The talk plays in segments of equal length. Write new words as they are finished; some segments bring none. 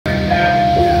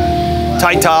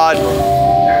Tight, Todd.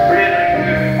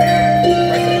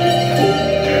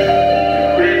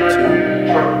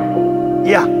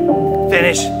 Yeah,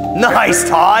 finish. Nice,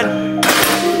 Todd. Ooh.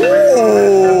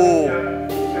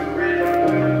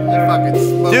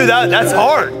 Dude, that's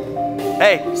hard.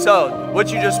 Hey, so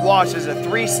what you just watched is a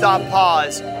 3-stop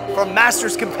pause from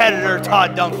Masters competitor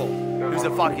Todd Dunkel, who's a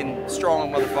fucking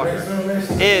strong motherfucker.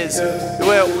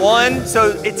 So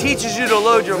it teaches you to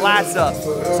load your lats up.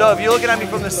 So if you're looking at me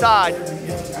from the side,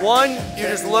 1, you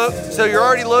just load, so you're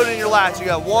already loading your lats. You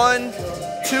got 1,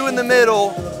 2 in the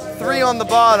middle, 3 on the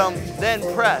bottom, then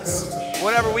press.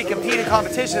 Whenever we compete in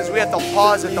competitions, we have to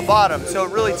pause at the bottom. So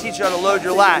it really teaches you how to load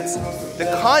your lats. The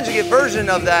conjugate version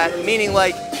of that, meaning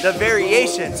like the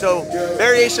variation. So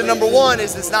variation number 1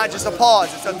 is it's not just a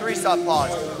pause, it's a 3-stop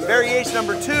pause. Variation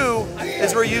number 2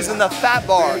 is we're using the fat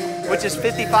bar, which is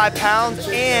 55 pounds,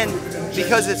 and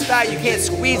because it's fat, you can't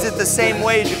squeeze it the same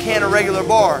way as you can a regular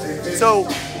bar. So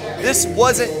this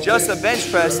wasn't just a bench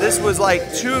press, this was like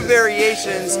 2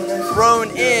 variations thrown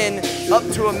in up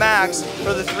to a max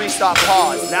for the 3-stop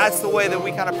pause. That's the way that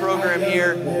we kind of program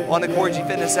here on the Cory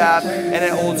Fitness app and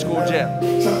an old school gym.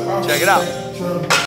 Check it out.